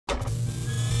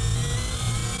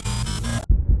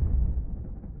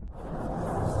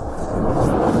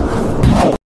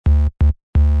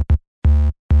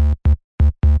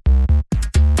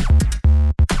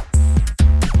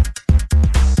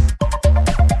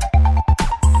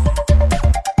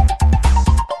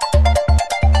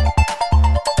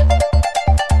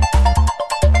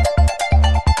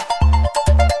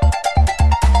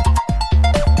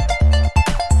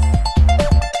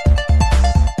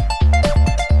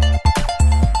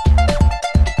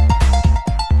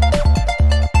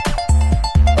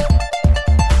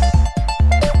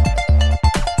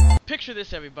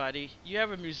everybody. You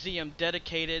have a museum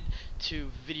dedicated to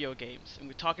video games, and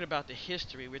we're talking about the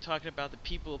history. We're talking about the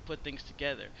people who put things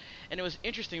together. And it was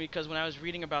interesting because when I was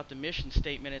reading about the mission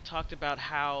statement, it talked about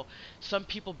how some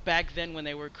people back then, when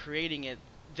they were creating it,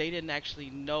 they didn't actually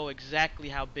know exactly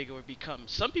how big it would become.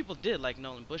 Some people did, like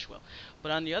Nolan Bushwell,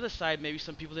 but on the other side, maybe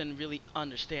some people didn't really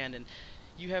understand. And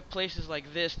you have places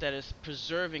like this that is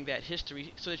preserving that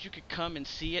history so that you could come and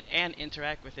see it and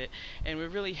interact with it. And we're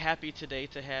really happy today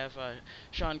to have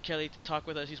Sean Kelly to talk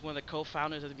with us. He's one of the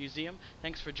co-founders of the museum.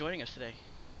 Thanks for joining us today.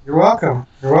 You're welcome.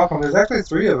 You're welcome. There's actually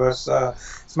three of us.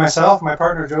 It's myself, my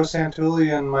partner Joe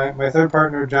Santulli, and my third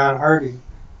partner John Hardy.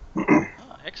 Oh,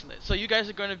 excellent. So you guys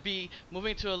are going to be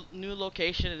moving to a new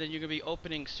location, and then you're going to be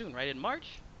opening soon, right? In March?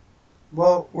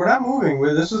 Well, we're not moving.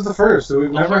 This is the first. We've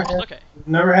Oh, never first. had Okay. we've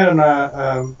never had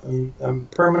a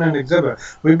permanent exhibit.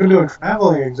 We've been doing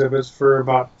traveling exhibits for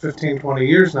about 15, 20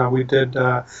 years now. We've done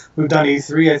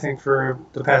E3, I think, for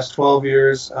the past 12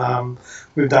 years.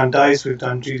 We've done DICE, we've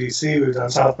done GDC, we've done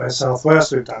South by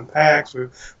Southwest, we've done PAX.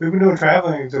 We've been doing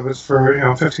traveling exhibits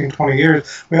for 15, 20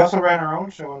 years. We also ran our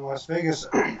own show in Las Vegas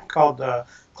called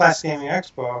Classic Gaming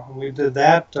Expo. And we did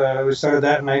that. We started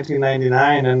that in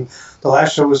 1999, and the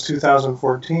last show was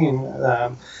 2014.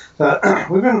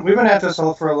 We've been at this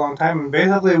all for a long time, and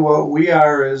basically what we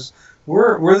are is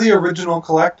we're the original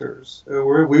collectors.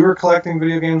 We were collecting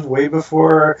video games way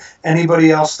before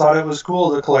anybody else thought it was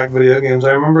cool to collect video games.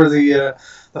 I remember the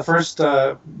first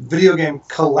video game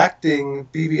collecting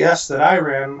BBS that I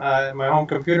ran in my home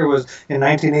computer was in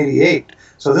 1988.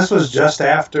 So this was just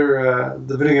after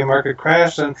the video game market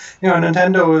crashed, and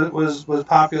Nintendo was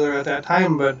popular at that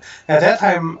time. But at that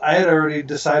time, I had already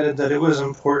decided that it was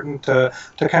important to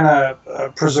kind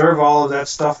of preserve all of that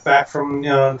stuff back from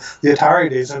the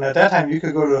Atari days. And at that time, you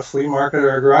could go to a flea market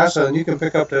or a garage sale, and you can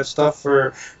pick up that stuff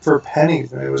for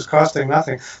pennies. It was costing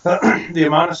nothing. The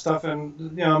amount of stuff,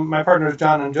 and my partners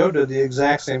John and Joe did the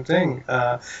exact same thing.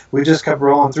 We just kept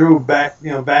rolling through back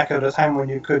at a time when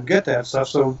you could get that stuff.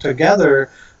 So together,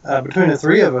 between the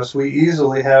three of us, we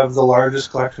easily have the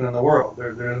largest collection in the world.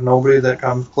 There's nobody that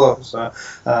comes close.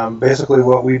 Basically,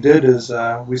 what we did is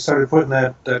we started putting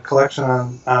that collection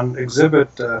on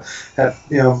exhibit at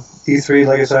E3,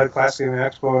 like I said, Classic Gaming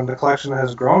Expo, and the collection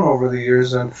has grown over the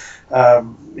years. And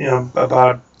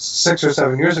about 6 or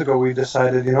 7 years ago, we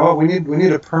decided, what, we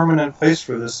need a permanent place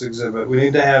for this exhibit. We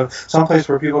need to have some place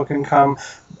where people can come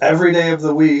every day of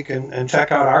the week and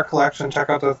check out our collection,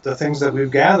 check out the things that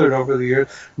we've gathered over the years,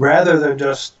 rather than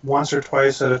just once or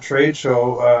twice at a trade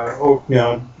show,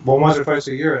 once or twice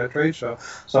a year at a trade show.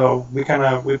 So we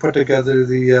put together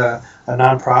a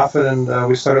nonprofit, and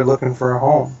we started looking for a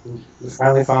home. We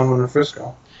finally found one in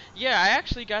Frisco. Yeah, I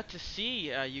actually got to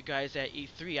see you guys at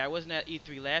E3. I wasn't at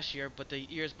E3 last year, but the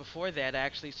years before that, I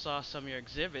actually saw some of your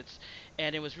exhibits,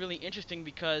 and it was really interesting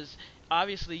because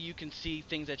obviously you can see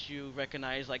things that you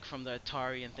recognize, like from the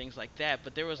Atari and things like that.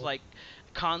 But there was like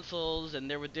consoles, and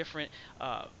there were different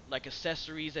like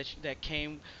accessories that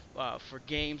came for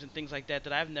games and things like that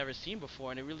that I've never seen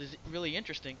before, and it really is really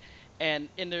interesting. And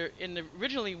in the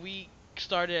originally we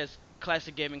started as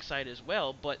classic gaming site as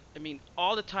well, but I mean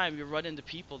all the time you run into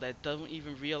people that don't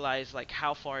even realize like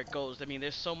how far it goes. I mean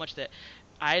there's so much that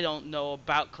I don't know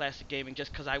about classic gaming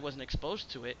just because I wasn't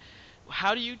exposed to it.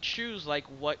 How do you choose like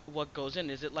what goes in?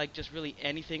 Is it like just really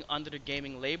anything under the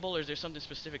gaming label, or is there something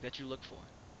specific that you look for?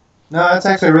 No, that's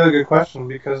actually a really good question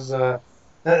because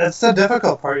that's the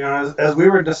difficult part. As we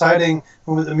were deciding,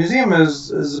 the museum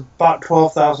is about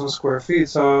 12,000 square feet,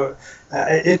 so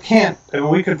it can't. I mean,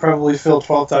 we could probably fill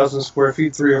 12,000 square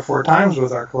feet 3 or 4 times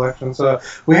with our collection. So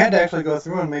we had to actually go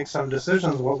through and make some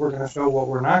decisions: what we're going to show, what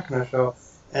we're not going to show.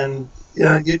 And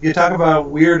you talk about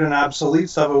weird and obsolete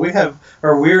stuff, but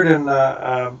or weird and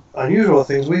unusual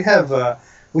things. We have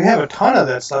a ton of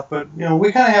that stuff, but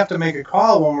we kind of have to make a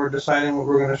call when we're deciding what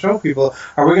we're going to show people.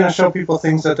 Are we going to show people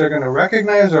things that they're going to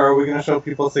recognize, or are we going to show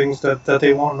people things that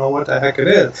they won't know what the heck it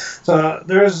is? So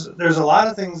there's a lot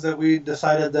of things that we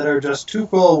decided that are just too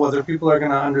cool, whether people are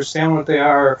going to understand what they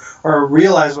are or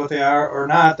realize what they are or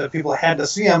not, that people had to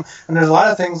see them. And there's a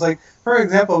lot of things like, for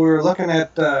example, we were looking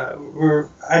at.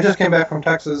 I just came back from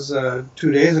Texas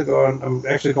 2 days ago, and I'm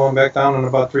actually going back down in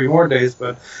about 3 more days.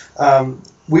 But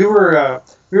we were.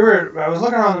 I was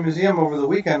looking around the museum over the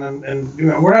weekend, and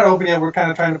we're not open yet. We're kind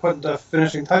of trying to put the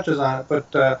finishing touches on it.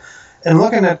 But and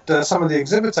looking at some of the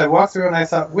exhibits, I walked through and I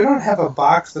thought, we don't have a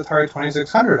boxed Atari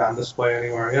 2600 on display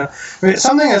anymore. I mean,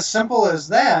 something as simple as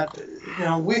that.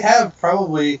 We have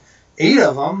probably 8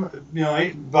 of them,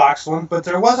 8 boxed ones, but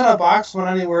there wasn't a boxed one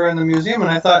anywhere in the museum.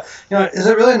 And I thought, is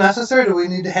it really necessary? Do we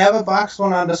need to have a boxed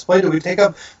one on display? Do we take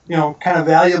up, kind of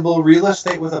valuable real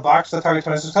estate with a boxed Atari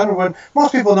 2600 when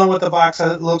most people know what the box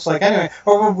looks like anyway?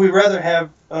 Or would we rather have,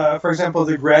 for example,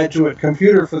 the graduate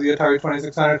computer for the Atari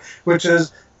 2600, which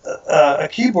is a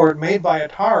keyboard made by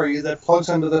Atari that plugs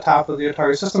into the top of the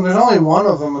Atari system? There's only one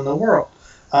of them in the world.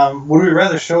 Would we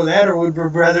rather show that, or would we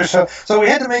rather show? So we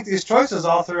had to make these choices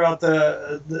all throughout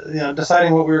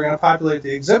deciding what we were going to populate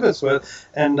the exhibits with,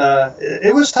 and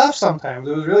it was tough sometimes.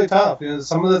 It was really tough.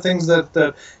 Some of the things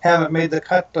that haven't made the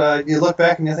cut, you look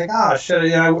back and you think, oh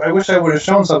shit, I wish I would have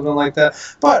shown something like that.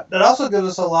 But it also gives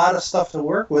us a lot of stuff to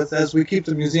work with as we keep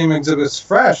the museum exhibits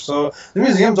fresh. So the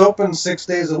museum's open 6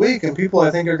 days a week, and people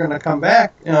I think are going to come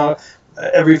back,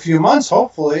 every few months,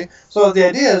 hopefully. So the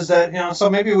idea is that, so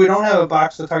maybe we don't have a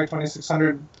boxed Atari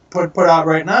 2600 put out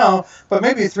right now, but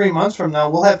maybe 3 months from now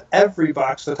we'll have every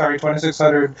boxed Atari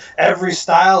 2600, every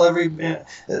style,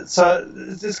 so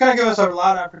it's going to give us a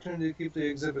lot of opportunity to keep the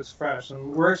exhibits fresh,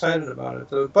 and we're excited about it.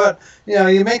 So, but,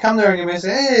 you may come there and you may say,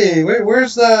 hey,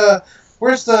 where's the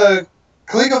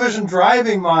ColecoVision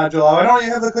driving module? I don't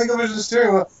even have the ColecoVision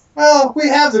steering wheel. Well, we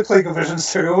have the ColecoVision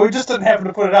stereo. We just didn't happen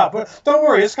to put it out. But don't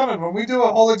worry, it's coming. When we do a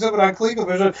whole exhibit on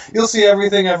ColecoVision, you'll see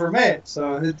everything ever made.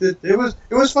 So it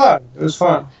was fun. It was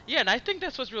fun. Yeah, and I think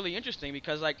that's what's really interesting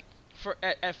because like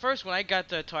at first when I got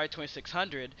the Atari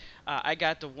 2600, I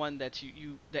got the one that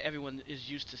that everyone is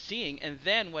used to seeing, and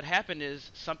then what happened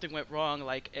is something went wrong,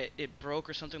 like it broke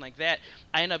or something like that.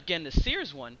 I ended up getting the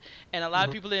Sears one, and a lot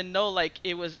of people didn't know like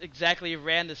it was exactly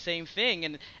ran the same thing,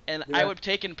 and Yeah. I would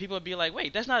take it and people would be like,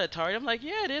 wait, that's not Atari. I'm like,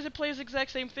 yeah, it is. It plays the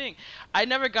exact same thing. I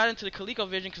never got into the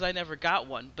ColecoVision because I never got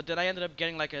one, but then I ended up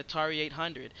getting like an Atari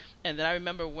 800, and then I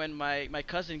remember when my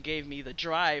cousin gave me the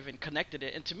drive and connected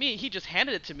it, and to me he just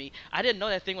handed it to me. I didn't know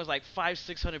that thing was like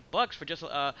 $500-600 for just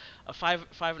a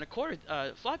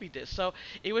 5.25 floppy disk. So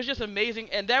it was just amazing,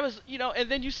 and that was and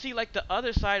then you see like the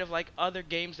other side of like other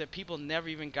games that people never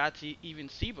even got to even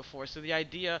see before. So the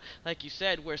idea, like you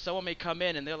said, where someone may come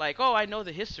in and they're like, oh, I know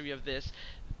the history of this.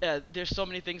 There's so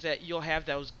many things that you'll have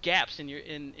those gaps in your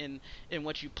in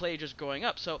what you played just growing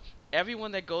up. So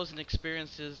everyone that goes and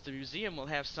experiences the museum will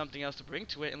have something else to bring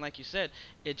to it, and like you said,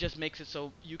 it just makes it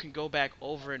so you can go back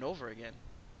over and over again.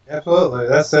 Absolutely.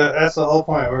 That's the whole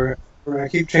point. We're gonna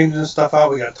keep changing stuff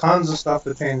out. We got tons of stuff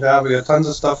to change out. We got tons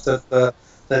of stuff that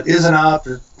isn't out.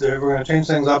 We're gonna change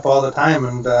things up all the time,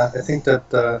 and I think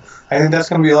that's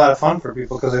gonna be a lot of fun for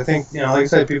people, because I think, like I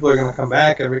said, people are gonna come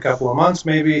back every couple of months,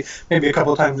 maybe a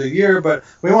couple times a year. But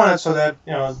we want it so that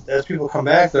as people come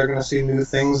back, they're gonna see new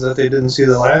things that they didn't see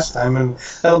the last time, and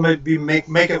that'll maybe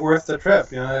make it worth the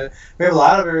trip. We have a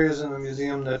lot of areas in the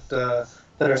museum that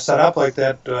are set up like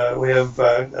that. We have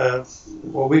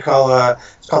what we call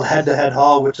it's called head-to-head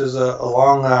hall, which is a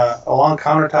long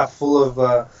countertop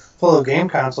full of game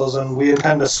consoles, and we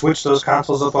intend to switch those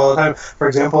consoles up all the time. For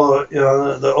example,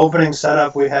 the opening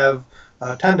setup, we have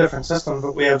 10 different systems,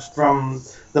 but we have from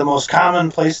the most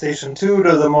common PlayStation 2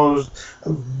 to the most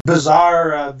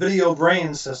bizarre Video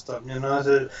Brain system.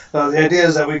 The idea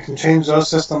is that we can change those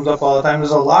systems up all the time.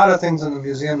 There's a lot of things in the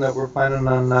museum that we're planning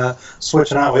on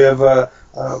switching out. We have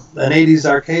an 80s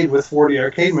arcade with 40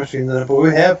 arcade machines in it, but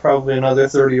we have probably another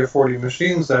 30 or 40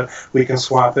 machines that we can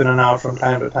swap in and out from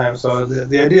time to time. So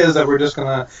the idea is that we're just going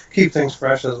to keep things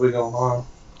fresh as we go along.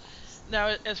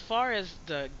 Now, as far as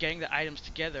the getting the items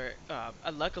together,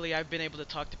 luckily I've been able to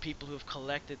talk to people who have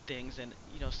collected things, and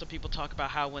some people talk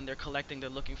about how when they're collecting, they're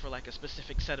looking for like a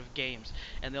specific set of games,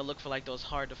 and they'll look for like those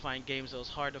hard to find games, those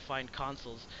hard to find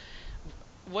consoles.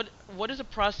 What is the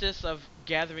process of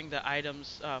gathering the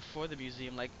items for the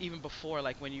museum? Like even before,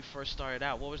 like when you first started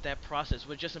out, what was that process?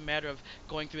 Was it just a matter of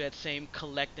going through that same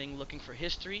collecting, looking for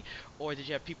history, or did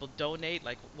you have people donate?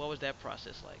 Like what was that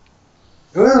process like?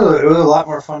 It was a lot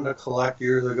more fun to collect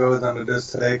years ago than it is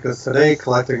today, because today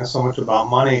collecting is so much about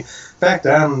money. Back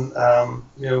then,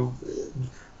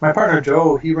 my partner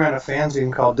Joe, he ran a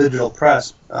fanzine called Digital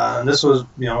Press, and this was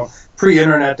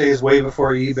pre-internet days, way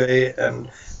before eBay. And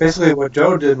basically what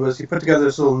Joe did was he put together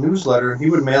this little newsletter, and he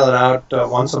would mail it out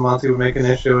once a month. He would make an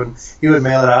issue, and he would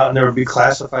mail it out, and there would be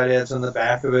classified ads in the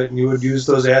back of it, and you would use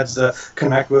those ads to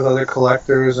connect with other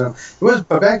collectors. And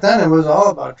but back then it was all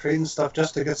about trading stuff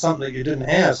just to get something that you didn't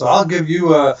have. So I'll give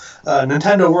you a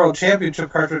Nintendo World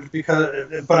Championship cartridge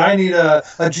but I need a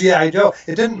GI Joe.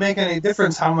 It didn't make any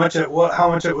difference how much it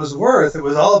was worth. It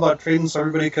was all about trading so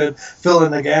everybody could fill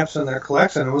in the gaps in their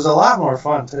collection. It was a lot more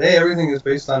fun. Today everything is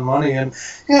based on money, and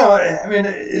I mean,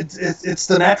 it's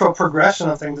the natural progression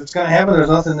of things. It's going to happen. There's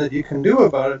nothing that you can do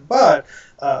about it. But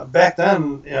back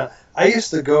then, I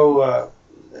used to go.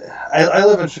 I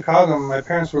live in Chicago. And my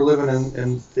parents were living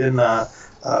in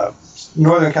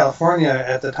Northern California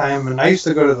at the time, and I used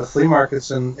to go to the flea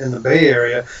markets in the Bay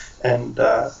Area and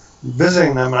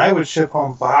visiting them. And I would ship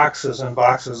home boxes and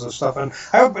boxes of stuff, and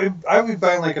I would be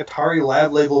buying like Atari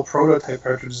Lab Label prototype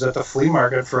cartridges at the flea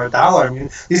market for $1. I mean,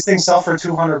 these things sell for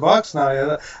 $200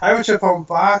 now. I would ship home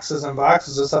boxes and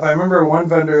boxes of stuff. I remember one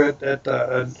vendor at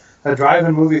a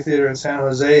drive-in movie theater in San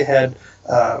Jose had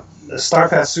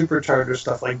StarPath Supercharger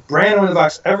stuff, like brand new in the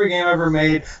box, every game ever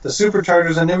made, the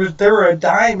Superchargers, and they were a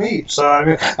dime each. So I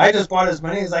mean, I just bought as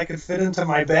many as I could fit into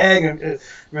my bag, and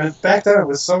back then it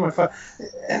was so much fun.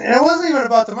 And it wasn't even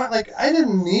about the money. Like, I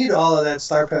didn't need all of that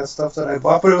StarPath stuff that I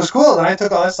bought, but it was cool. And I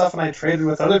took all that stuff and I traded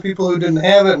with other people who didn't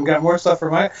have it and got more stuff for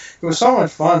my. It was so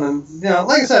much fun, and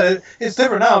like I said, it's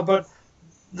different now, but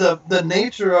the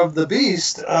nature of the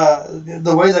beast,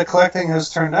 the way that collecting has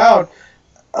turned out,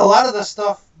 a lot of the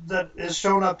stuff that is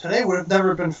shown up today would have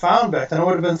never been found back then. It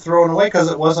would have been thrown away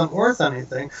because it wasn't worth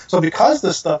anything. So because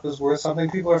this stuff is worth something,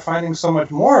 people are finding so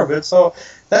much more of it. So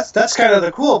that's kind of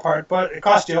the cool part. But it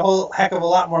costs you a whole heck of a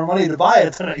lot more money to buy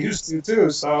it than it used to too.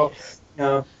 So, you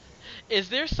know. Is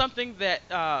there something that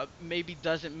maybe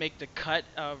doesn't make the cut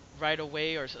right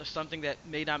away, or something that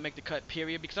may not make the cut,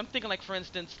 period? Because I'm thinking, like, for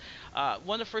instance,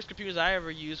 one of the first computers I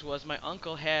ever used was my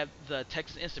uncle had the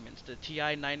Texas Instruments, the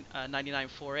TI 99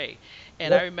 4A.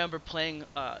 And I Yep. remember playing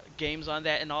games on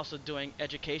that and also doing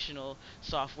educational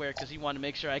software because he wanted to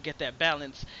make sure I get that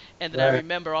balance. And then I Right.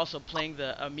 remember also playing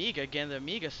the Amiga, again, the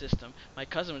Amiga system. My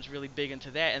cousin was really big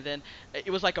into that. And then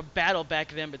it was like a battle back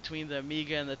then between the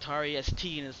Amiga and the Atari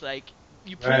ST. And it's like,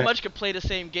 you pretty Right. much could play the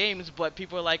same games, but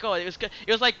people are like, "Oh, it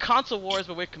was like console wars,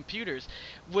 but with computers."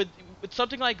 Would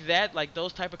something like that, like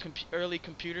those type of early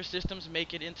computer systems,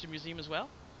 make it into the museum as well?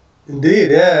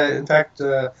 Indeed, yeah. In fact,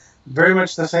 very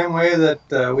much the same way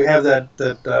that we have that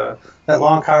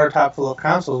long countertop full of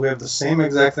consoles, we have the same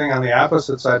exact thing on the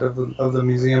opposite side of the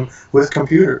museum with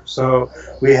computers. So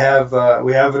we have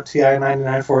a TI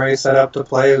 99 4A set up to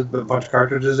play with a bunch of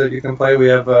cartridges that you can play. We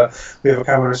have a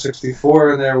Commodore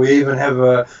 64 in there. We even have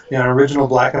an original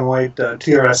black and white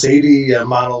TRS 80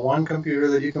 Model 1 computer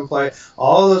that you can play.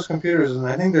 All of those computers, and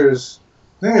I think there's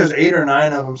 8 or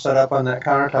 9 of them set up on that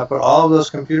countertop, but all of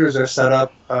those computers are set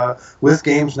up with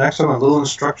games next to them, and little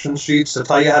instruction sheets to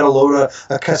tell you how to load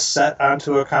a cassette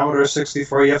onto a Commodore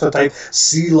 64. You have to type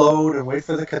C load and wait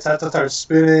for the cassette to start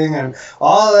spinning, and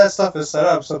all of that stuff is set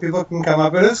up so people can come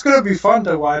up. And it's going to be fun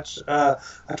to watch a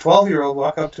 12-year-old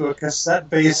walk up to a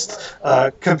cassette-based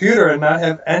computer and not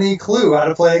have any clue how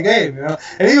to play a game.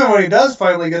 And even when he does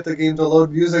finally get the game to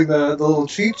load using the little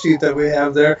cheat sheet that we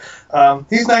have there,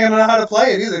 he's not going to know how to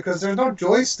play it either because there's no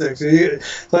joysticks.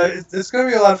 So it's going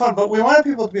to be a lot of fun. But we wanted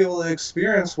people to be able to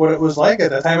experience what it was like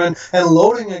at that time. And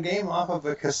loading a game off of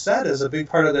a cassette is a big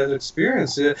part of that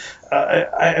experience.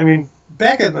 I mean,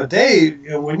 back in the day,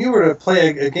 when you were to play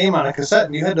a game on a cassette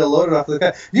and you had to load it off the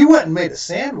cassette, you went and made a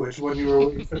sandwich when you were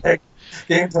waiting for that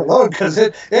game to load because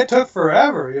it took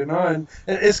forever, and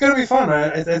it's going to be fun.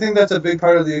 I think that's a big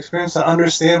part of the experience to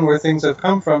understand where things have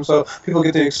come from, so people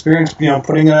get the experience,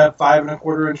 putting in a 5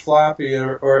 1/4 inch floppy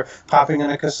or popping in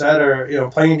a cassette or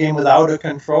playing a game without a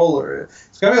controller.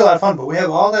 It's going to be a lot of fun, but we have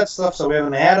all that stuff, so we have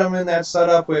an Atom in that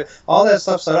setup, with all that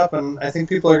stuff set up, and I think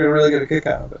people are going to really get a kick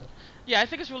out of it. Yeah, I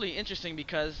think it's really interesting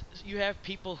because you have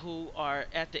people who are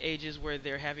at the ages where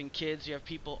they're having kids, you have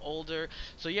people older,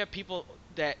 so you have people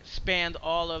that spanned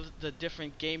all of the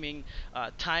different gaming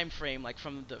time frame, like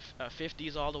from the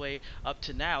 50s all the way up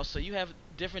to now. So you have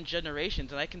different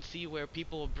generations, and I can see where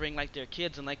people will bring like their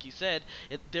kids, and like you said,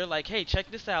 they're like, "Hey, check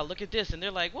this out, look at this," and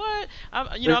they're like, "What?"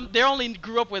 They only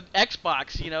grew up with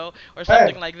Xbox, or Hey,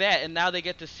 something like that, and now they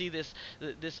get to see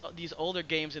these older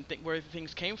games and where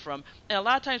things came from. And a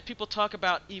lot of times people talk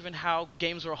about even how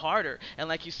games were harder, and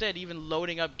like you said, even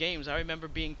loading up games. I remember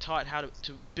being taught how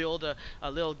to build a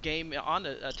little game on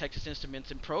the Texas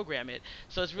Instruments and program it.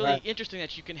 So it's really right. interesting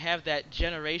that you can have that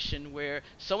generation where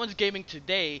someone's gaming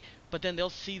today, but then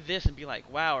they'll see this and be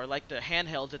like, wow, or like the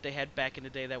handhelds that they had back in the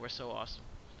day that were so awesome.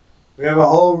 We have a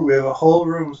whole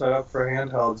room set up for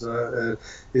handhelds.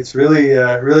 It's really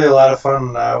a lot of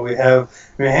fun. We have,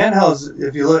 I mean, handhelds.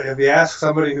 If you ask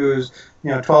somebody who's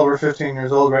 12 or 15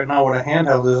 years old right now what a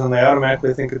handheld is, and they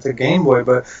automatically think it's a Game Boy.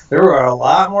 But there were a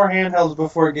lot more handhelds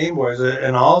before Game Boys,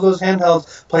 and all of those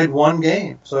handhelds played one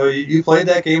game. So you played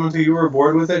that game until you were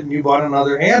bored with it, and you bought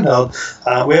another handheld.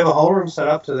 We have a whole room set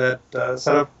up to that.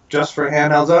 Set up just for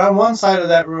handhelds. And on one side of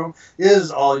that room is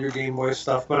all your Game Boy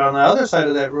stuff, but on the other side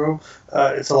of that room,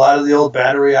 it's a lot of the old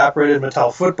battery-operated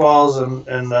Mattel footballs and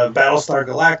the Battlestar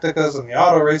Galacticas and the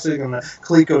auto racing and the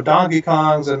Coleco Donkey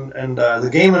Kongs and the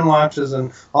Game & Watches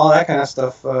and all that kind of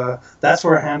stuff. That's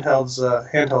where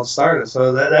handhelds started.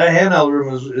 So that handheld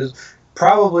room is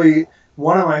probably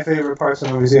one of my favorite parts of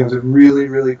the museum. It's really,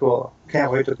 really cool.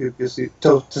 Can't wait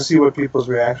to see what people's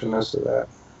reaction is to that.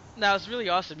 Now it's really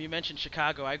awesome. You mentioned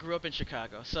Chicago. I grew up in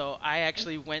Chicago, so I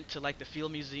actually went to like the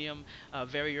Field Museum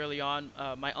very early on.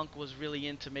 My uncle was really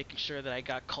into making sure that I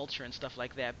got culture and stuff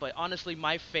like that. But honestly,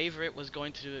 my favorite was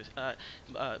going to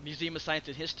Museum of Science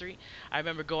and History. I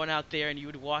remember going out there, and you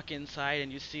would walk inside,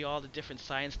 and you see all the different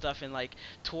science stuff. And like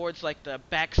towards like the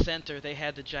back center, they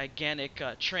had the gigantic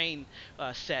train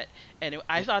set, and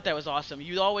I thought that was awesome.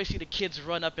 You'd always see the kids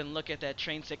run up and look at that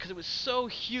train set because it was so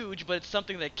huge, but it's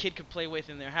something that a kid could play with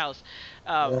in their house.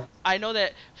 Yeah. I know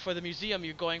that for the museum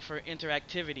you're going for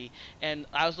interactivity, and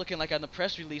I was looking like on the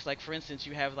press release, like for instance,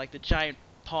 you have like the giant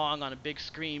Pong on a big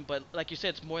screen, but like you said,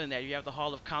 it's more than that. You have the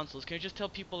Hall of Councils. Can you just tell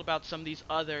people about some of these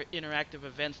other interactive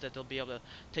events that they'll be able to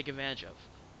take advantage of?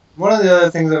 One of the other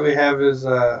things that we have is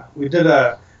we did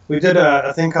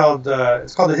a thing called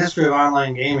it's called the History of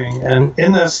Online Gaming, and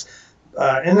in this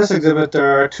exhibit,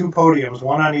 there are two podiums,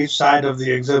 one on each side of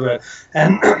the exhibit,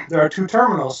 and there are two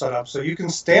terminals set up. So you can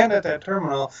stand at that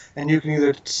terminal, and you can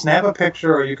either snap a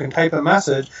picture or you can type a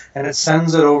message, and it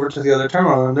sends it over to the other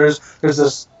terminal. And there's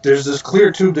this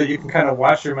clear tube that you can kind of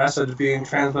watch your message being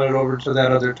transmitted over to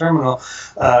that other terminal.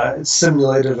 It's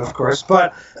simulated, of course,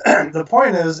 but the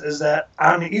point is that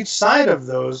on each side of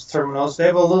those terminals, they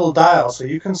have a little dial, so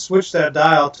you can switch that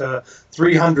dial to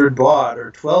 300 baud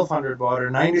or 1200 baud or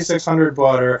 9600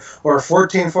 baud or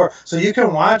 14.4. So you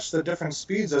can watch the different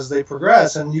speeds as they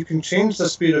progress, and you can change the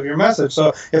speed of your message.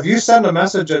 So if you send a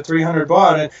message at 300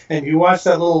 baud and you watch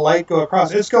that little light go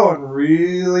across, it's going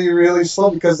really, really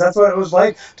slow because that's what it was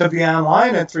like to be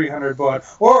online at 300 baud.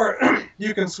 Or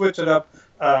you can switch it up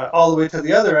all the way to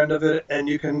the other end of it, and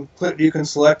you can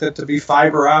select it to be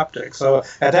fiber optic. So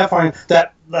at that point,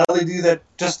 that LED that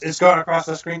just is going across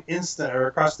the screen instant or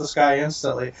across the sky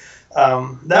instantly.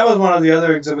 That was one of the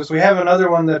other exhibits. We have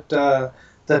another one that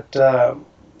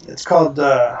it's called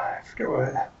I forget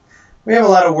what. We have a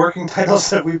lot of working titles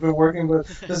that we've been working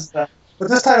with. But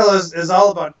this title is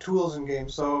all about tools in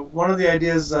games. So one of the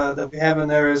ideas that we have in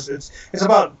there is it's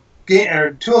about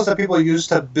tools that people use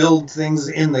to build things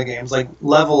in the games, like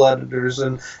level editors,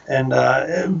 and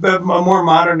a more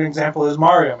modern example is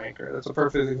Mario Maker. That's a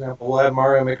perfect example. We'll have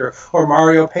Mario Maker or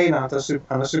Mario Paint on the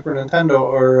Super Nintendo,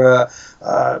 or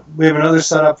we have another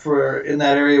setup for in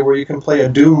that area where you can play a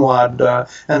Doom WAD,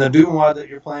 and the Doom WAD that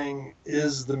you're playing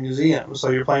is the museum. So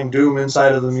you're playing Doom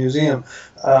inside of the museum.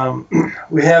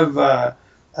 We have.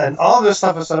 And all of this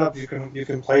stuff is set up. You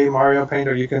can play Mario Paint,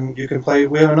 or you can play.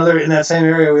 We have another in that same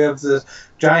area. We have this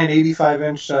giant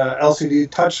 85-inch LCD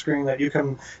touchscreen that you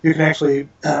can actually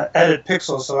edit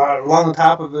pixels. So along the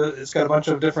top of it, it's got a bunch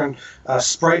of different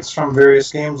sprites from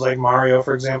various games, like Mario,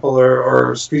 for example,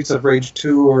 or Streets of Rage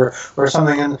 2, or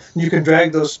something. And you can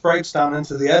drag those sprites down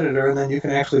into the editor, and then you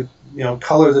can actually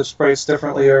color the sprites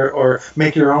differently, or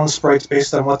make your own sprites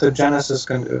based on what the Genesis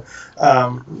can do.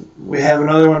 We have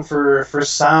another one for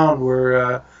sound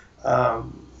where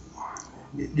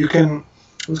you can.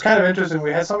 It was kind of interesting.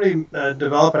 We had somebody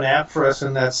develop an app for us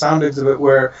in that sound exhibit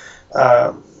where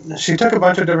she took a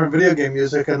bunch of different video game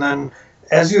music, and then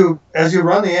as you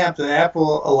run the app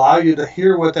will allow you to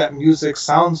hear what that music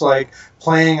sounds like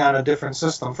playing on a different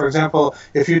system. For example,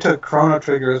 if you took Chrono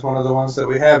Trigger as one of the ones that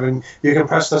we have, and you can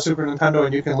press the Super Nintendo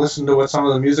and you can listen to what some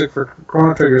of the music for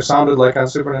Chrono Trigger sounded like on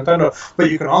Super Nintendo, but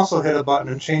you can also hit a button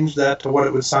and change that to what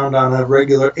it would sound on a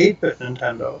regular 8-bit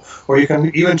Nintendo. Or you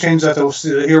can even change that to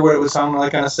hear what it would sound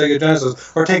like on a Sega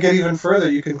Genesis. Or take it even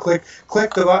further, you can click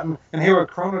the button and hear what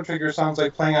Chrono Trigger sounds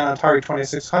like playing on Atari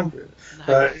 2600.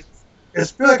 Nice.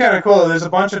 It's really kind of cool. There's a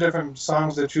bunch of different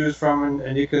songs to choose from,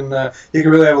 and you can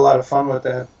really have a lot of fun with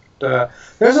that.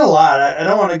 There's a lot. I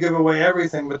don't want to give away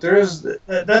everything, but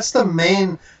that's the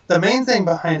main thing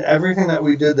behind everything that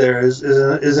we did there is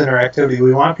interactivity.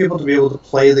 We want people to be able to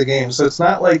play the game. So it's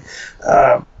not like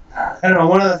I don't know.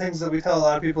 One of the things that we tell a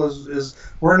lot of people is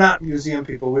we're not museum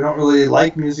people. We don't really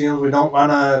like museums. We don't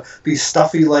want to be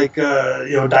stuffy like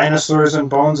dinosaurs and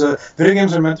bones. Video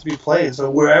games are meant to be played. So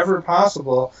wherever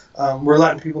possible, we're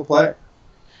letting people play.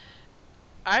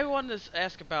 I wanted to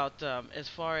ask about as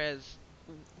far as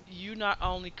you not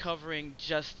only covering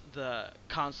just the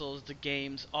consoles, the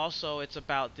games, also it's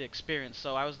about the experience.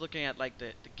 So I was looking at like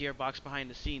the gearbox behind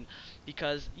the scene,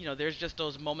 because there's just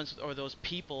those moments or those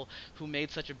people who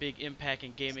made such a big impact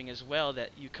in gaming as well, that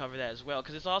you cover that as well,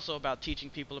 because it's also about teaching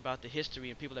people about the history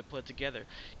and people that put it together.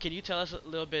 Can you tell us a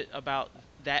little bit about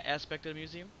that aspect of the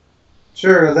museum?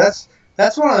 Sure, that's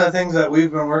one of the things that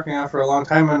we've been working on for a long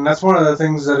time, and that's one of the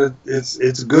things that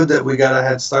it's good that we got a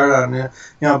head start on.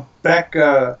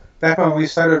 Back when we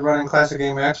started running Classic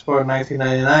Game Expo in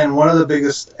 1999, one of the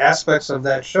biggest aspects of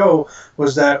that show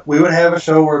was that we would have a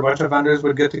show where a bunch of vendors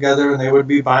would get together and they would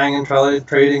be buying and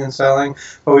trading and selling,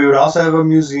 but we would also have a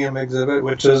museum exhibit,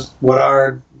 which is what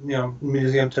our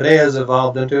museum today has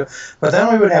evolved into. But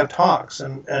then we would have talks,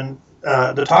 and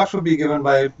the talks would be given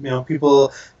by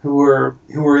people who were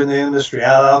in the industry.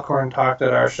 Al Alcorn talked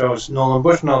at our shows. Nolan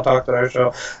Bushnell talked at our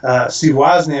show. Steve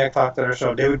Wozniak talked at our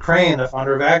show. David Crane, the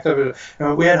founder of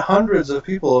Activision. We had hundreds of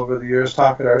people over the years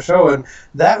talk at our show, and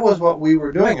that was what we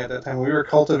were doing at that time. We were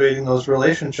cultivating those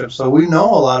relationships. So we know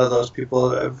a lot of those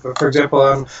people. For example,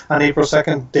 on April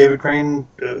 2nd, David Crane,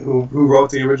 who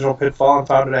wrote the original Pitfall and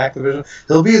founded Activision,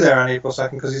 he'll be there on April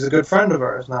 2nd because he's a good friend of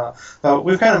ours now.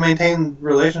 We've kind of maintained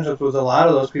relationships with a lot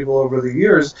of those people over the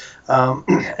years,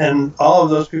 and all of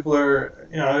those people are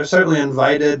certainly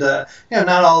invited. Not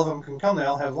all of them can come; they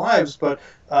all have lives, but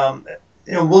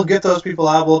we'll get those people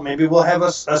out. Maybe we'll have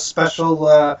a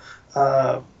special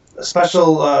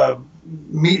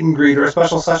meet and greet or a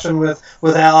special session with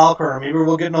Al Alcorn. Maybe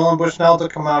we'll get Nolan Bushnell to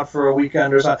come out for a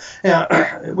weekend or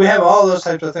something. We have all those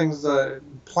types of things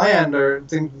planned, or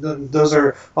think those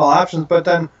are all options. But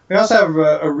then we also have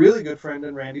a really good friend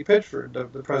in Randy Pitchford, the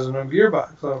president of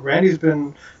Gearbox. So Randy's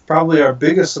been probably our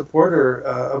biggest supporter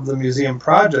of the museum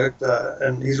project,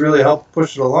 and he's really helped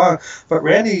push it along. But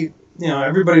Randy,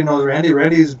 everybody knows Randy.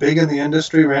 Randy's big in the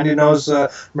industry. Randy knows a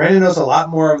lot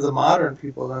more of the modern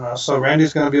people than us. So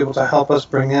Randy's going to be able to help us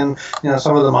bring in,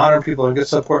 some of the modern people and get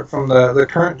support from the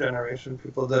current generation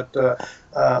people that,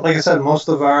 like I said, most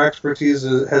of our expertise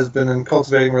has been in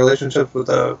cultivating relationships with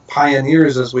the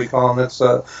pioneers, as we call them. That's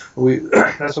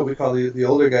that's what we call the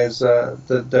older guys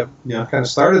that kind of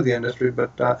started the industry.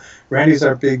 But Randy's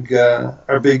our big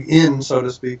in, so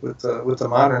to speak, with the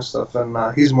modern stuff,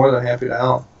 and he's more than happy to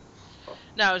help.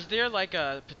 Now, is there like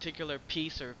a particular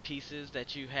piece or pieces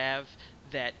that you have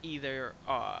that either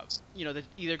that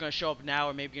either going to show up now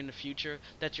or maybe in the future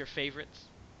that's your favorites?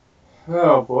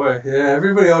 Oh boy, yeah.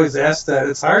 Everybody always asks that.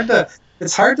 It's hard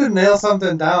to nail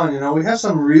something down. We have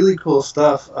some really cool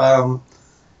stuff. A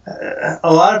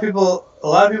lot of people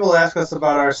ask us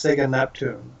about our Sega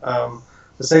Neptune.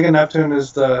 The Sega Neptune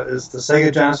is the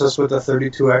Sega Genesis with the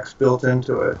 32X built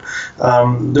into it.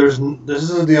 This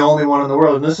is the only one in the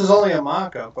world, and this is only a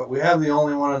mock-up, but we have the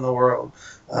only one in the world.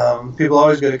 People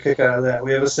always get a kick out of that.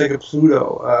 We have a Sega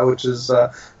Pluto, which is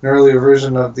an earlier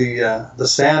version of the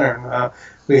Saturn.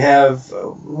 We have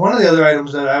one of the other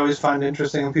items that I always find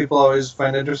interesting, and people always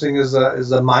find interesting, is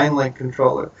the MindLink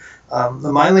controller.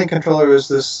 The MindLink controller is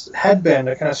this headband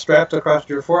that kind of strapped across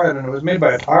your forehead, and it was made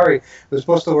by Atari. It was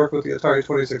supposed to work with the Atari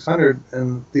 2600,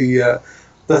 and the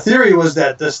theory was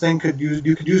that this thing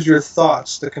you could use your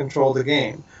thoughts to control the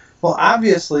game. Well,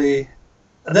 obviously,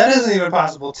 that isn't even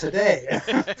possible today.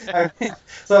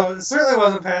 So it certainly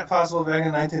wasn't possible back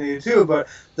in 1982, but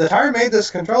the Atari made this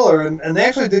controller, and they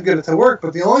actually did get it to work,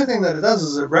 but the only thing that it does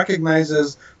is it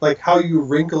recognizes like how you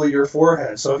wrinkle your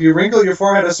forehead. So if you wrinkle your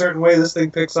forehead a certain way, this thing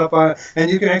picks up on it,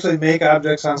 and you can actually make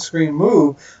objects on screen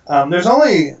move. I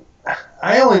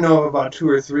only know of about 2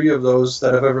 or 3 of those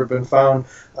that have ever been found.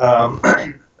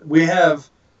 We have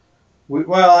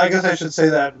well, I guess I should say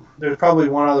that there's probably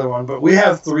one other one, but we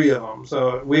have 3 of them.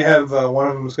 So we have one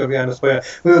of them is going to be on display.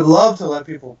 We would love to let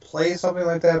people play something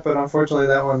like that, but unfortunately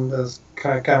that one is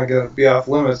kind of going to be off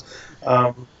limits.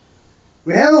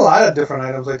 We have a lot of different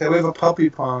items like that. We have a puppy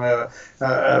pong,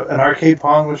 an arcade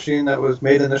pong machine that was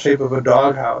made in the shape of a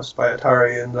doghouse by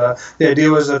Atari, and the idea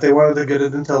was that they wanted to get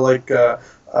it into like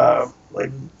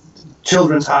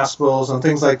children's hospitals and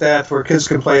things like that where kids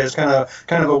can play. It's kind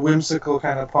of a whimsical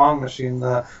kind of pong machine.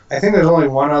 I think there's only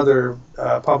one other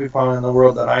puppy pong in the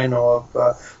world that I know of,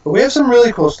 but we have some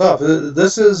really cool stuff.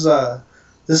 This is I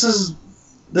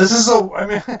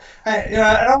mean,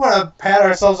 I don't want to pat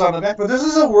ourselves on the back, but this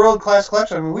is a world-class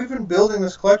collection. I mean, we've been building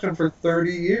this collection for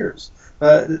 30 years.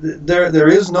 There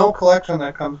is no collection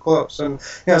that comes close, and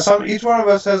each one of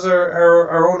us has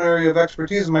our own area of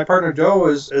expertise. And my partner Joe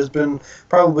has been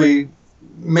probably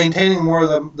maintaining more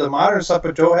of the modern stuff,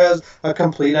 but Joe has a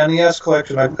complete NES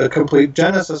collection, a complete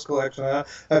Genesis collection, a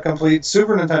complete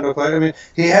Super Nintendo collection. I mean,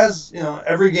 he has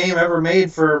every game ever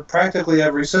made for practically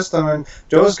every system, and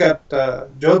Joe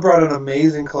brought an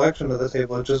amazing collection to the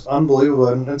table. It's just unbelievable,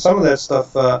 and some of that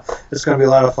stuff it's going to be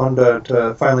a lot of fun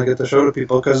to finally get to show to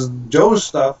people because Joe's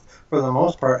stuff. For the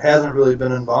most part, hasn't really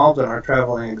been involved in our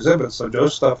traveling exhibits. So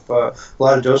Joe's stuff, a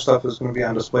lot of Joe's stuff is going to be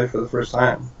on display for the first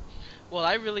time. Well,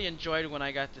 I really enjoyed when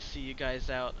I got to see you guys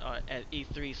out at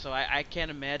E3, so I can't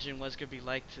imagine what it's gonna be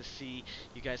like to see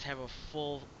you guys have a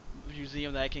full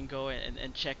museum that I can go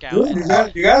and check out. Dude,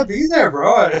 And you gotta be there,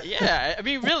 bro. yeah, I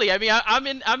mean, really, I mean,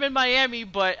 I'm in Miami,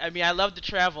 but I mean, I love to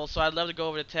travel, so I'd love to go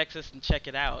over to Texas and check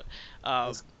it out.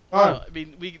 It's So fun. I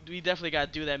mean, we definitely got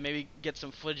to do that. Maybe get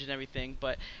some footage and everything.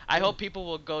 But I hope people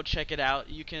will go check it out.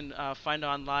 You can find it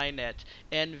online at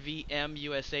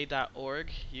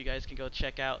nvmusa.org. You guys can go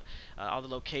check out all the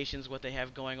locations, what they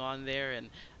have going on there, and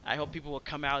I hope people will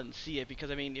come out and see it because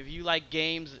I mean, if you like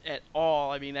games at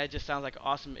all, I mean, that just sounds like an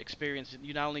awesome experience.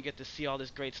 You not only get to see all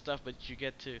this great stuff, but you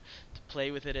get to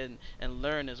play with it and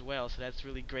learn as well. So that's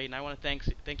really great. And I want to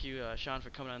thank you, Sean,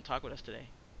 for coming on and talk with us today.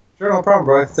 Sure, no problem,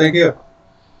 bro. Thank you.